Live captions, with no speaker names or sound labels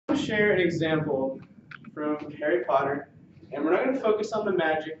Share an example from Harry Potter, and we're not going to focus on the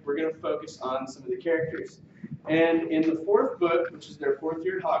magic, we're going to focus on some of the characters. And in the fourth book, which is their fourth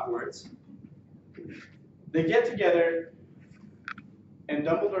year at Hogwarts, they get together and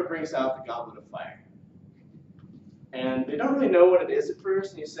Dumbledore brings out the Goblet of Fire. And they don't really know what it is at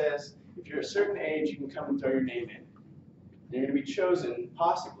first, and he says, if you're a certain age, you can come and throw your name in. And you're going to be chosen,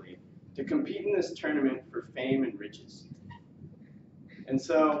 possibly, to compete in this tournament for fame and riches. And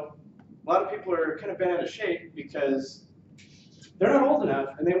so a lot of people are kind of bent out of shape because they're not old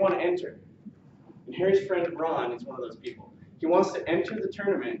enough and they want to enter. And Harry's friend Ron is one of those people. He wants to enter the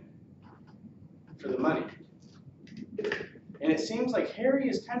tournament for the money. And it seems like Harry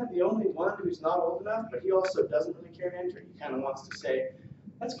is kind of the only one who's not old enough, but he also doesn't really care to enter. He kind of wants to say,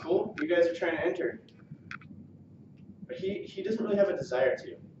 that's cool, you guys are trying to enter. But he doesn't really have a desire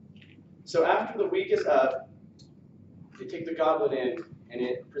to. So after the week is up, they take the goblet in, and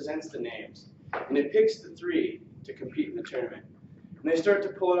it presents the names. And it picks the 3 to compete in the tournament. And they start to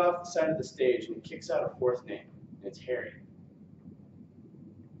pull it off the side of the stage, and it kicks out a 4th name, and it's Harry.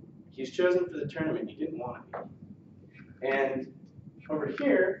 He's chosen for the tournament. He didn't want to be. And over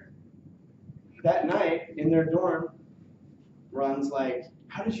here, that night, in their dorm, Ron's like,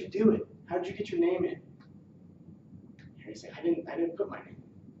 how did you do it? How did you get your name in? Harry's like, I didn't put my name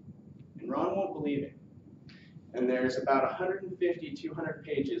in. And Ron won't believe it. And there's about 150, 200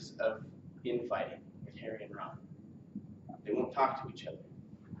 pages of infighting with Harry and Ron. They won't talk to each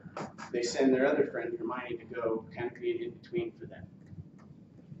other. They send their other friend, Hermione, to go kind of be an in-between for them.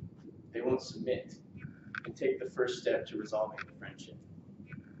 They won't submit and take the first step to resolving the friendship.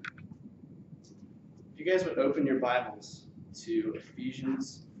 If you guys would open your Bibles to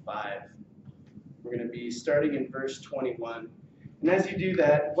Ephesians 5, we're going to be starting in verse 21. And as you do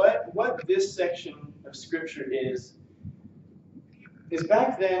that, what this section of Scripture is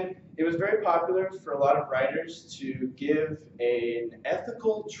back then, it was very popular for a lot of writers to give an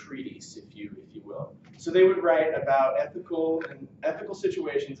ethical treatise, if you will. So they would write about ethical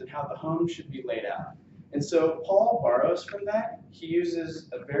situations and how the home should be laid out. And so Paul borrows from that. He uses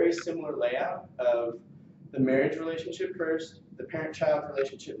a very similar layout of the marriage relationship first, the parent-child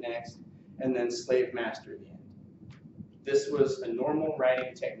relationship next, and then slave-master at the end. This was a normal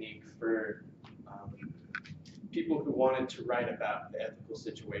writing technique for people who wanted to write about the ethical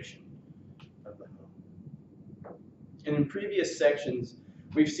situation of the home. And in previous sections,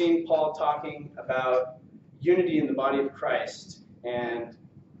 we've seen Paul talking about unity in the body of Christ and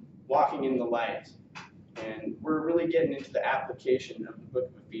walking in the light. And we're really getting into the application of the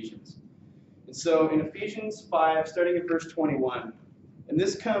book of Ephesians. And so in Ephesians 5, starting at verse 21, and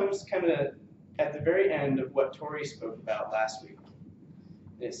this comes kind of at the very end of what Tori spoke about last week.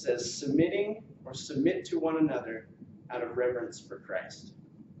 And it says, submitting or submit to one another out of reverence for Christ.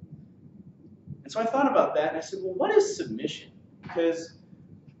 And so I thought about that, and I said, well, what is submission? Because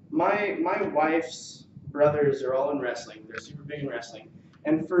my wife's brothers are all in wrestling. They're super big in wrestling.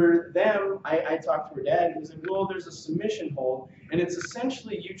 And for them, I talked to her dad, and he said, well, there's a submission hold, and it's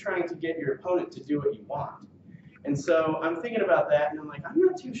essentially you trying to get your opponent to do what you want. And so I'm thinking about that, and I'm like, I'm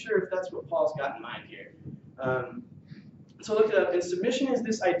not too sure if that's what Paul's got in mind here. So I looked it up, and submission is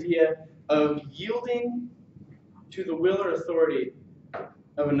this idea of yielding to the will or authority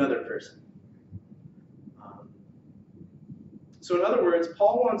of another person. So in other words,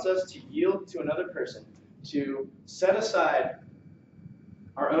 Paul wants us to yield to another person, to set aside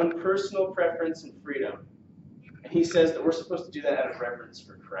our own personal preference and freedom. And he says that we're supposed to do that out of reverence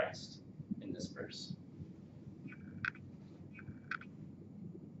for Christ in this verse.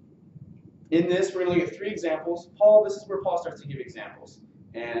 In this, we're going to look at 3 examples. This is where Paul starts to give examples.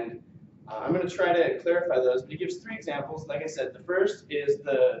 And I'm going to try to clarify those, but he gives 3 examples. Like I said, the first is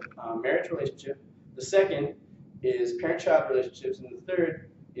the marriage relationship. The second is parent-child relationships. And the third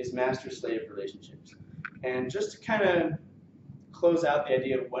is master-slave relationships. And just to kind of close out the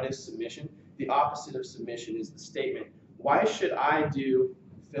idea of what is submission, the opposite of submission is the statement, why should I do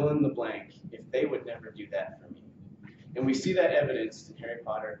fill in the blank if they would never do that for me? And we see that evidenced in Harry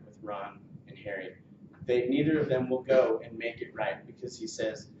Potter with Ron and Harry. Neither of them will go and make it right because he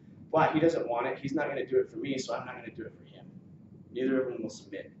says, why? He doesn't want it. He's not going to do it for me, so I'm not going to do it for him. Neither of them will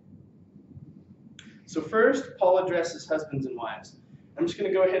submit. So first, Paul addresses husbands and wives. I'm just going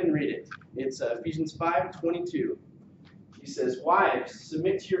to go ahead and read it. It's Ephesians 5:22. He says, wives,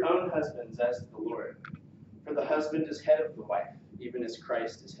 submit to your own husbands as to the Lord. For the husband is head of the wife, even as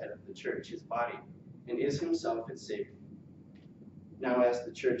Christ is head of the church, his body, and is himself its Savior. Now as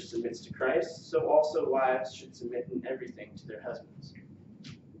the church submits to Christ, so also wives should submit in everything to their husbands.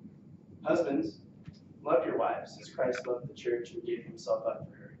 Husbands, love your wives, as Christ loved the church and gave himself up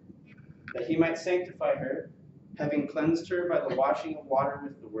for her, that he might sanctify her, having cleansed her by the washing of water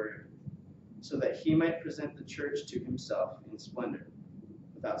with the word, so that he might present the church to himself in splendor,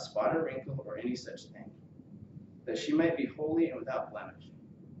 without spot or wrinkle or any such thing, that she might be holy and without blemish.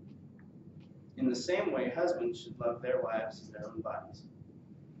 In the same way, husbands should love their wives as their own bodies.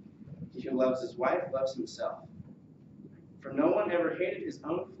 He who loves his wife loves himself. For no one ever hated his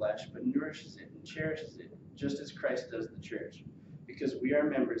own flesh, but nourishes it and cherishes it, just as Christ does the church, because we are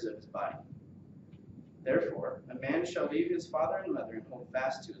members of his body. Therefore, a man shall leave his father and mother and hold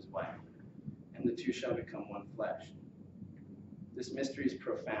fast to his wife, and the two shall become one flesh. This mystery is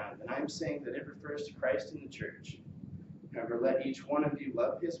profound, and I am saying that it refers to Christ and the church. However, let each one of you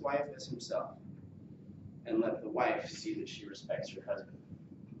love his wife as himself, and let the wife see that she respects her husband.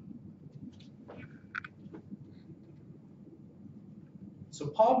 So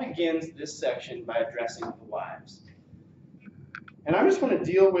Paul begins this section by addressing the wives. And I just want to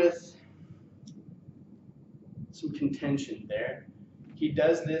deal with some contention there. He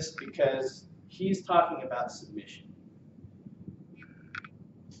does this because he's talking about submission.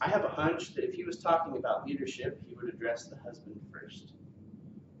 I have a hunch that if he was talking about leadership, he would address the husband first.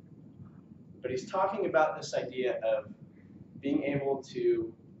 But he's talking about this idea of being able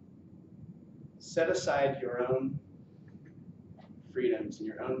to set aside your own freedoms and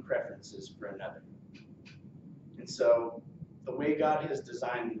your own preferences for another. And so, the way God has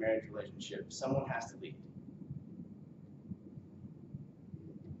designed the marriage relationship, someone has to lead.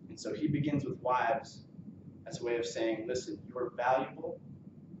 And so he begins with wives as a way of saying, listen, you are valuable,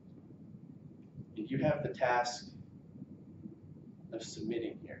 and you have the task of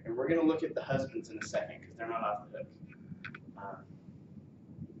submitting here. And we're going to look at the husbands in a second because they're not off the hook.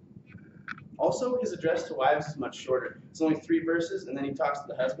 Also, his address to wives is much shorter. It's only 3 verses, and then he talks to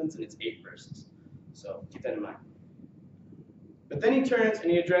the husbands, and it's 8 verses. So keep that in mind. But then he turns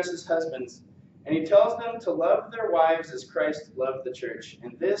and he addresses husbands, and he tells them to love their wives as Christ loved the church.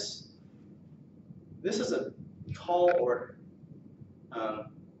 And this is a tall order.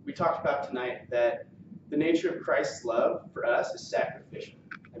 We talked about tonight that the nature of Christ's love for us is sacrificial.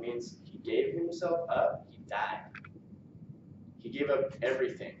 That means he gave himself up, he died. He gave up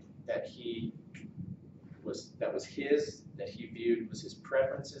everything that was his, that he viewed was his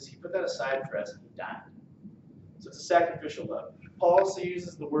preferences. He put that aside for us and he died. So it's a sacrificial love. Paul also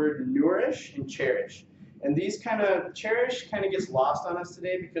uses the word nourish and cherish. And these cherish kind of gets lost on us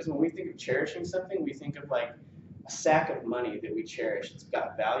today because when we think of cherishing something, we think of like a sack of money that we cherish. It's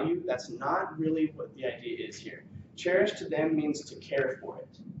got value. That's not really what the idea is here. Cherish to them means to care for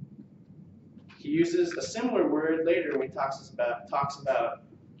it. He uses a similar word later when he talks about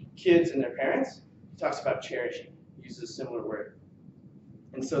kids and their parents. He talks about cherishing. He uses a similar word.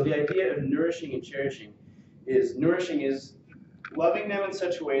 And so the idea of nourishing and cherishing is loving them in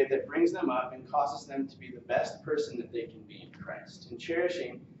such a way that brings them up and causes them to be the best person that they can be in Christ. And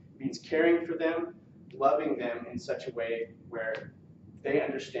cherishing means caring for them, loving them in such a way where they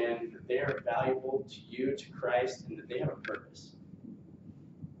understand that they are valuable to you, to Christ, and that they have a purpose.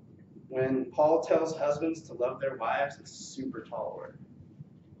 When Paul tells husbands to love their wives, it's a super tall order.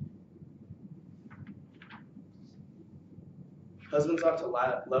 Husbands ought to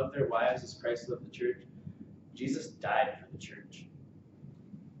love their wives as Christ loved the church. Jesus died for the church.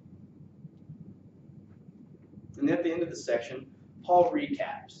 And then at the end of the section, Paul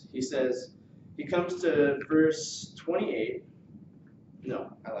recaps. He comes to verse 28.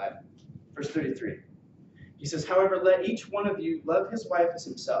 No, I lied. Verse 33. He says, however, let each one of you love his wife as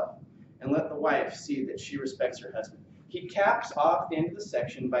himself, and let the wife see that she respects her husband. He caps off the end of the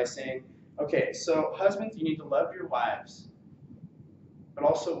section by saying, okay, so husbands, you need to love your wives, but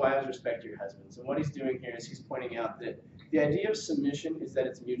also wives respect your husbands. And what he's doing here is he's pointing out that the idea of submission is that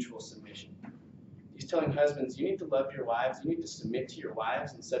it's mutual submission. He's telling husbands, you need to love your wives, you need to submit to your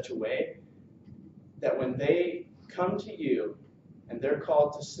wives in such a way that when they come to you and they're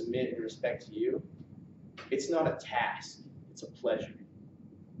called to submit and respect to you, it's not a task, it's a pleasure.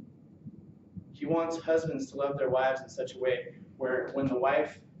 He wants husbands to love their wives in such a way where when the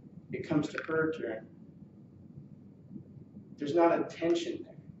wife, it comes to her turn, there's not a tension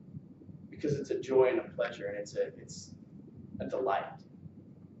there because it's a joy and a pleasure and it's a delight.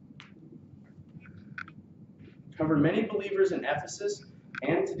 However, many believers in Ephesus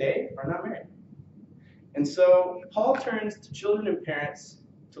and today are not married. And so Paul turns to children and parents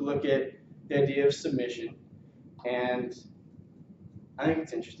to look at the idea of submission. And I think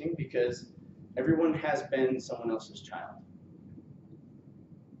it's interesting because everyone has been someone else's child.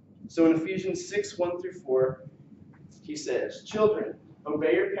 So in Ephesians 6, 1-4, he says, children,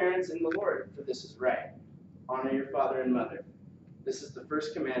 obey your parents in the Lord, for this is right. Honor your father and mother. This is the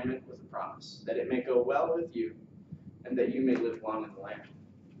first commandment with a promise, that it may go well with you and that you may live long in the land.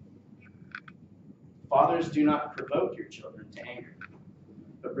 Fathers, do not provoke your children to anger,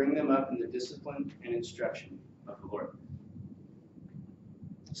 but bring them up in the discipline and instruction of the Lord.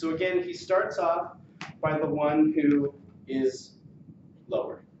 So again, he starts off by the one who is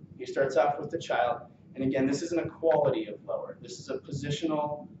lower. He starts off with the child. And again, this isn't a quality of lower. This is a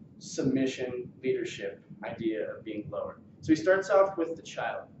positional submission leadership idea of being lower. So he starts off with the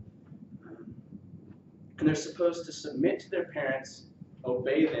child. And they're supposed to submit to their parents,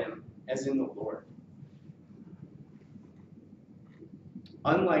 obey them as in the Lord.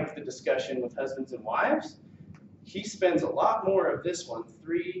 Unlike the discussion with husbands and wives, he spends a lot more of this one,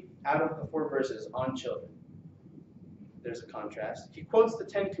 3 out of the 4 verses, on children. There's a contrast. He quotes the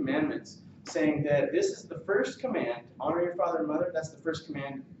 10 Commandments, saying that this is the first command, honor your father and mother, that's the first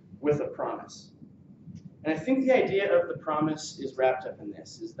command with a promise. And I think the idea of the promise is wrapped up in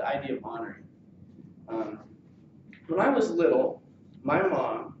this, is the idea of honoring. When I was little, my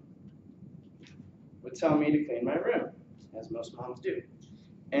mom would tell me to clean my room, as most moms do.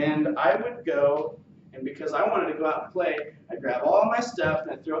 And I would go, and because I wanted to go out and play, I'd grab all my stuff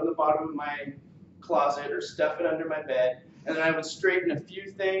and I'd throw it in the bottom of my closet or stuff it under my bed, and then I would straighten a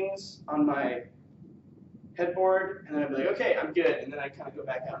few things on my headboard, and then I'd be like, okay, I'm good, and then I'd kind of go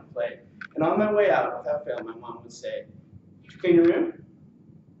back out and play. And on my way out, without fail, my mom would say, did you clean your room?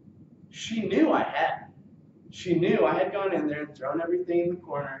 She knew I had. She knew I had gone in there and thrown everything in the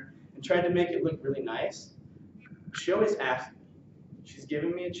corner and tried to make it look really nice. She always asked me. She's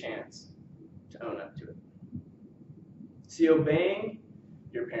giving me a chance to own up to it. See, obeying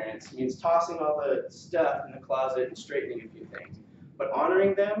your parents means tossing all the stuff in the closet and straightening a few things. But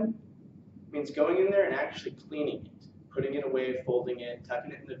honoring them means going in there and actually cleaning it, putting it away, folding it,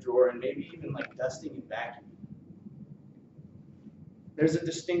 tucking it in the drawer, and maybe even like dusting and vacuuming. There's a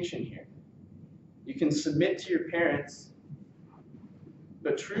distinction here. You can submit to your parents,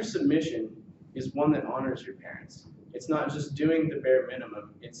 but true submission is one that honors your parents. It's not just doing the bare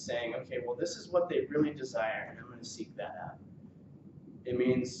minimum. It's saying, okay, well, this is what they really desire, and I'm going to seek that out. It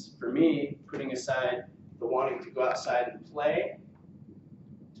means, for me, putting aside the wanting to go outside and play,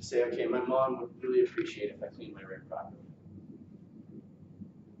 to say, okay, my mom would really appreciate if I cleaned my room properly.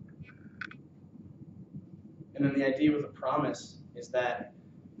 And then the idea with a promise is that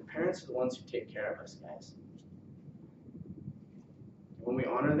the parents are the ones who take care of us, guys. When we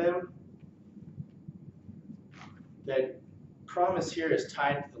honor them, that promise here is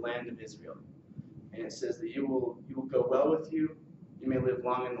tied to the land of Israel. And it says that you will go well with you, you may live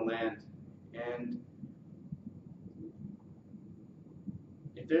long in the land. And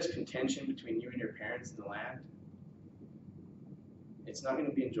if there's contention between you and your parents in the land, it's not going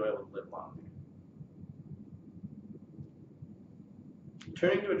to be enjoyable to live long there.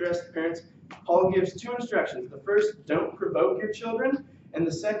 Turning to address the parents, Paul gives 2 instructions. The first, don't provoke your children, and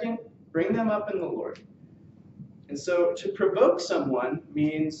the second, bring them up in the Lord. And so to provoke someone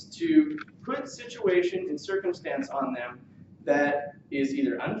means to put situation and circumstance on them that is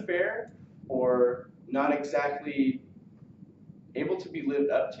either unfair or not exactly able to be lived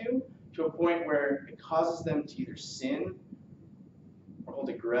up to a point where it causes them to either sin or hold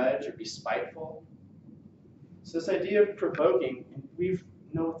a grudge or be spiteful. So this idea of provoking, and we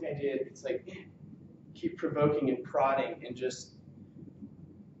know what the idea is, it's like keep provoking and prodding and just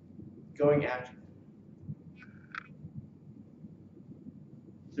going after them.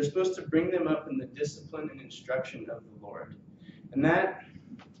 They're supposed to bring them up in the discipline and instruction of the Lord. And that,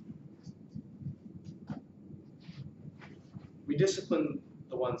 we discipline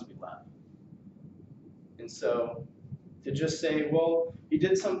the ones we love. And so to just say, well, you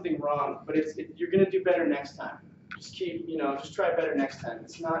did something wrong, but you're going to do better next time. Just keep, just try better next time.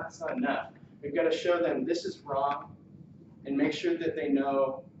 It's not enough. We've got to show them this is wrong and make sure that they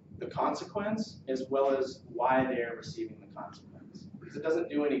know the consequence as well as why they are receiving the consequence. Because it doesn't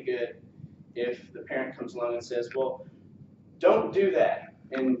do any good if the parent comes along and says, well, don't do that,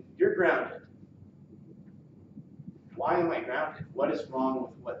 and you're grounded. Why am I grounded? What is wrong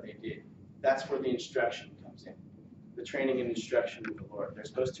with what they did? That's where the instruction comes in. The training and instruction of the Lord. They're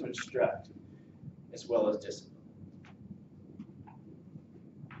supposed to instruct as well as discipline.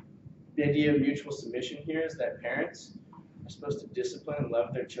 The idea of mutual submission here is that parents are supposed to discipline and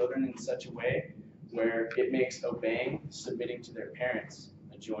love their children in such a way where it makes obeying, submitting to their parents,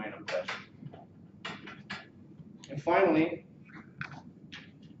 a joy and a pleasure. And finally,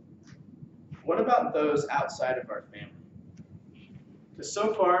 what about those outside of our family? Because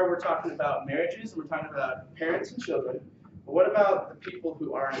so far we're talking about marriages, and we're talking about parents and children, but what about the people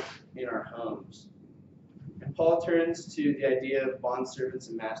who aren't in our homes? Paul turns to the idea of bondservants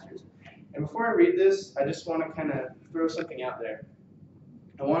and masters. And before I read this, I just want to kind of throw something out there.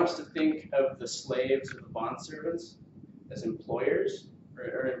 I want us to think of the slaves or the bondservants as employers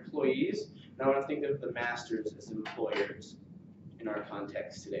or employees, and I want to think of the masters as employers in our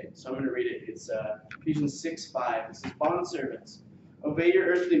context today. So I'm going to read it. It's Ephesians 6:5. It says, "Bondservants, obey your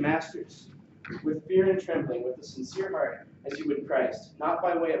earthly masters with fear and trembling, with a sincere heart, as you would Christ, not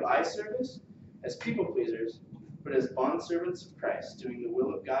by way of eye service, as people pleasers, but as bondservants of Christ, doing the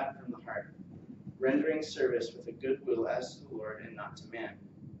will of God from the heart, rendering service with a good will as to the Lord and not to man,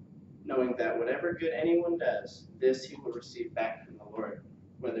 knowing that whatever good anyone does, this he will receive back from the Lord,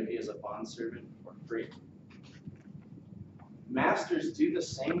 whether he is a bondservant or free." Masters, do the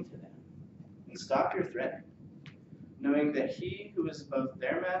same to them, and stop your threatening, knowing that he who is above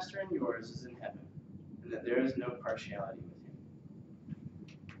their master and yours is in heaven, and that there is no partiality with him.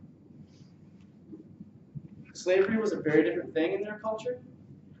 Slavery was a very different thing in their culture,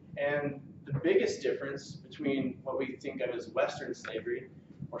 and the biggest difference between what we think of as Western slavery,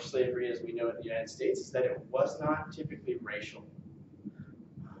 or slavery as we know it in the United States, is that it was not typically racial.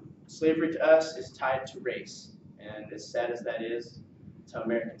 Slavery to us is tied to race, and as sad as that is, it's how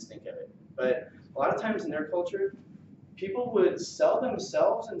Americans think of it. But a lot of times in their culture, people would sell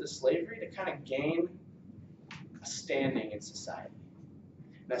themselves into slavery to kind of gain a standing in society.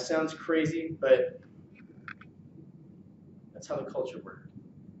 And that sounds crazy, but that's how the culture worked.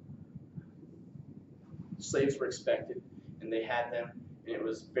 Slaves were expected, and they had them, and it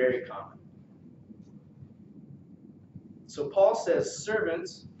was very common. So Paul says,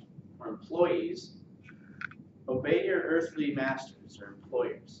 servants or employees, obey your earthly masters or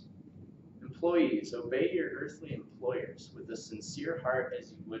employers. Employees, obey your earthly employers with a sincere heart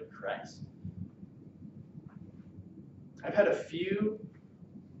as you would Christ. I've had a few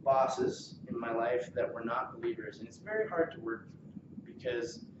bosses in my life that were not believers, and it's very hard to work with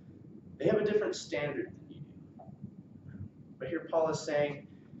because they have a different standard than you do. But here Paul is saying,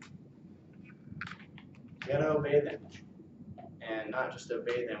 you gotta obey them, and not just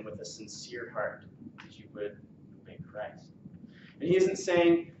obey them with a sincere heart as you would obey Christ. And he isn't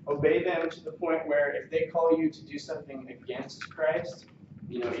saying obey them to the point where if they call you to do something against Christ,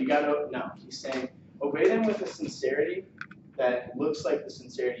 you gotta, no. He's saying obey them with a sincerity that looks like the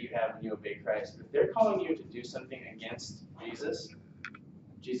sincerity you have when you obey Christ. But if they're calling you to do something against Jesus,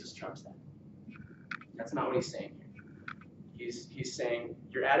 Jesus trumps that. That's not what he's saying here. He's saying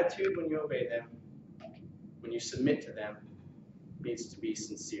your attitude when you obey them, when you submit to them, needs to be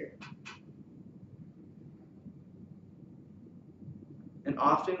sincere. And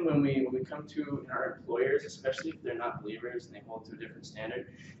often when we come to our employers, especially if they're not believers and they hold to a different standard,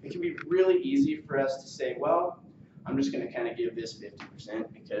 it can be really easy for us to say, well, I'm just going to kind of give this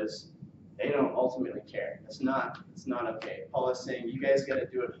 50% because they don't ultimately care. It's not okay. Paul is saying you guys got to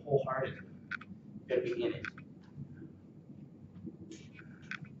do it wholeheartedly. You got to be in it.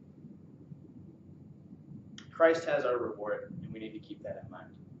 Christ has our reward, and we need to keep that in mind.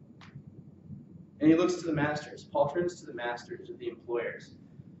 And he looks to the masters. Paul turns to the masters or the employers.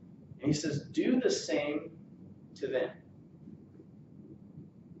 And he says, do the same to them.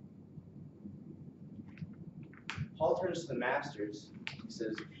 Paul turns to the masters. He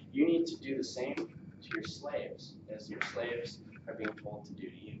says, you need to do the same to your slaves as your slaves are being told to do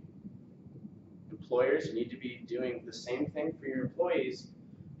to you. Employers, you need to be doing the same thing for your employees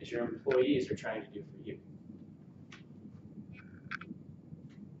as your employees are trying to do for you.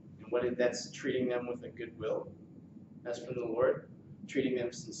 That's treating them with a good will, as from the Lord, treating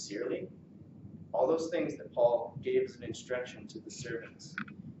them sincerely. All those things that Paul gave as an instruction to the servants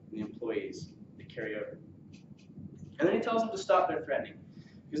and the employees to carry over. And then he tells them to stop their threatening.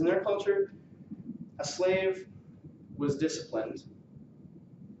 Because in their culture, a slave was disciplined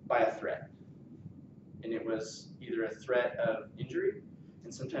by a threat. And it was either a threat of injury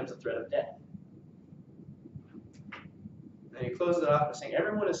and sometimes a threat of death. And he closes it off by saying,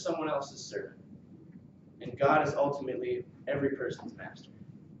 everyone is someone else's servant. And God is ultimately every person's master.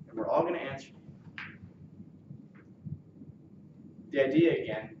 And we're all going to answer to him. The idea,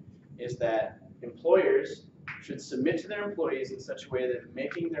 again, is that employers should submit to their employees in such a way that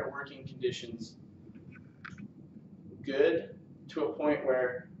making their working conditions good to a point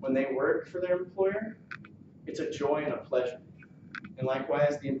where when they work for their employer, it's a joy and a pleasure. And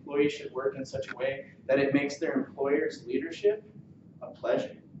likewise, the employee should work in such a way that it makes their employer's leadership a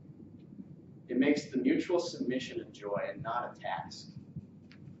pleasure. It makes the mutual submission a joy and not a task.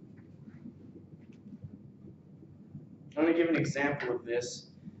 I'm going to give an example of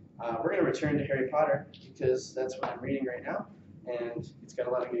this. We're going to return to Harry Potter because that's what I'm reading right now, and it's got a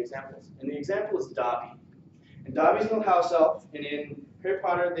lot of good examples. And the example is Dobby. And Dobby's a little house elf, and in Harry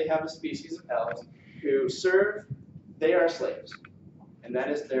Potter they have a species of elves who serve, they are slaves. And that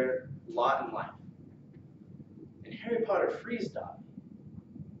is their lot in life. And Harry Potter frees Dobby.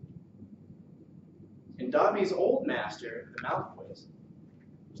 And Dobby's old master, the Malfoys,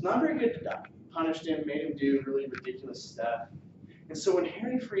 was not very good to Dobby. Punished him, made him do really ridiculous stuff. And so when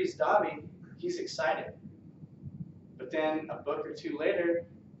Harry frees Dobby, he's excited. But then a book or two later,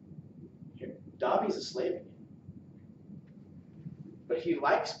 Dobby's a slave again. But he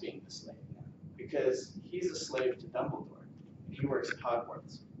likes being a slave now because he's a slave to Dumbledore. And he works at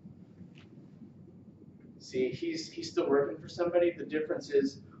Hogwarts. See, he's still working for somebody. The difference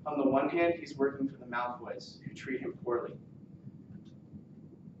is, on the one hand, he's working for the Malfoys, who treat him poorly.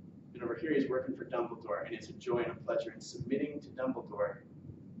 And over here, he's working for Dumbledore, and it's a joy and a pleasure. And submitting to Dumbledore,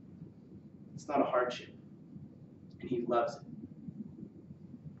 it's not a hardship. And he loves it.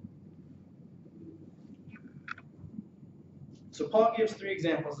 So Paul gives 3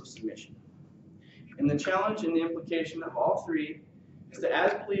 examples of submission. And the challenge and the implication of all 3 is that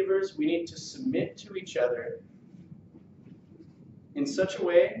as believers, we need to submit to each other in such a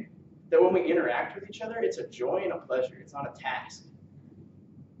way that when we interact with each other, it's a joy and a pleasure. It's not a task.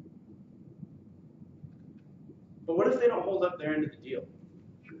 But what if they don't hold up their end of the deal?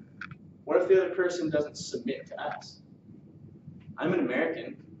 What if the other person doesn't submit to us? I'm an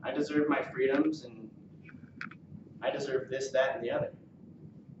American. I deserve my freedoms, and I deserve this, that, and the other.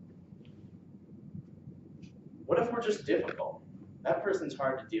 What if we're just difficult? That person's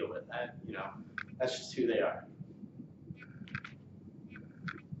hard to deal with. That's just who they are.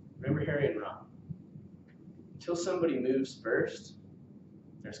 Remember Harry and Ron. Until somebody moves first,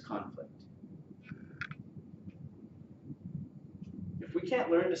 there's conflict. If we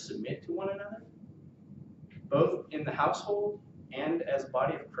can't learn to submit to one another, both in the household and as a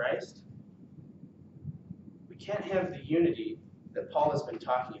body of Christ, we can't have the unity that Paul has been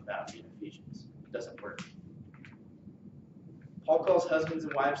talking about in Ephesians. It doesn't work. Paul calls husbands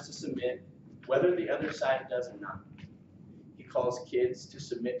and wives to submit, whether the other side does or not. He calls kids to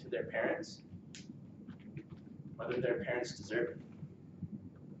submit to their parents, whether their parents deserve it.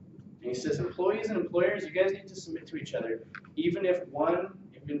 And he says, employees and employers, you guys need to submit to each other, even if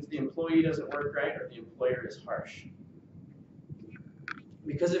the employee doesn't work right or the employer is harsh.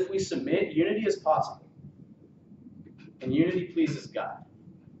 Because if we submit, unity is possible. And unity pleases God.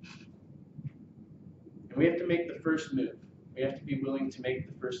 And we have to make the first move. We have to be willing to make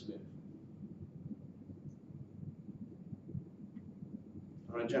the first move.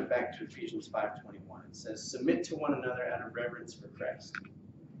 I want to jump back to Ephesians 5:21. It says, submit to one another out of reverence for Christ.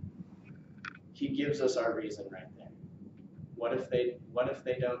 He gives us our reason right there. What if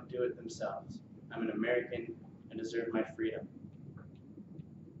they don't do it themselves? I'm an American and deserve my freedom.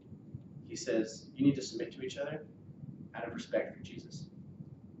 He says, you need to submit to each other out of respect for Jesus.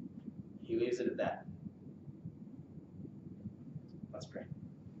 He leaves it at that. Let's pray.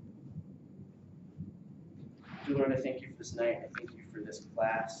 Dear Lord, I thank you for this night. I thank you for this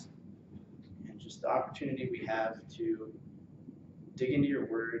class and just the opportunity we have to dig into your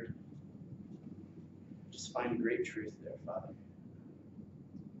word. Just find great truth there, Father.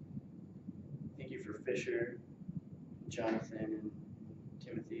 Thank you for Fisher, Jonathan, and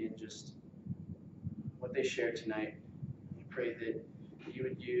Timothy, and just what they shared tonight. I pray that you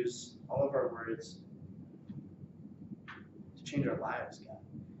would use all of our words to change our lives, God.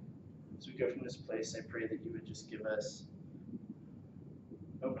 As we go from this place, I pray that you would just give us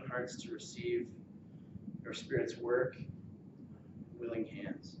open hearts to receive your Spirit's work, willing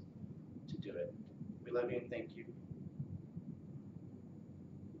hands to do it. We love you and thank you.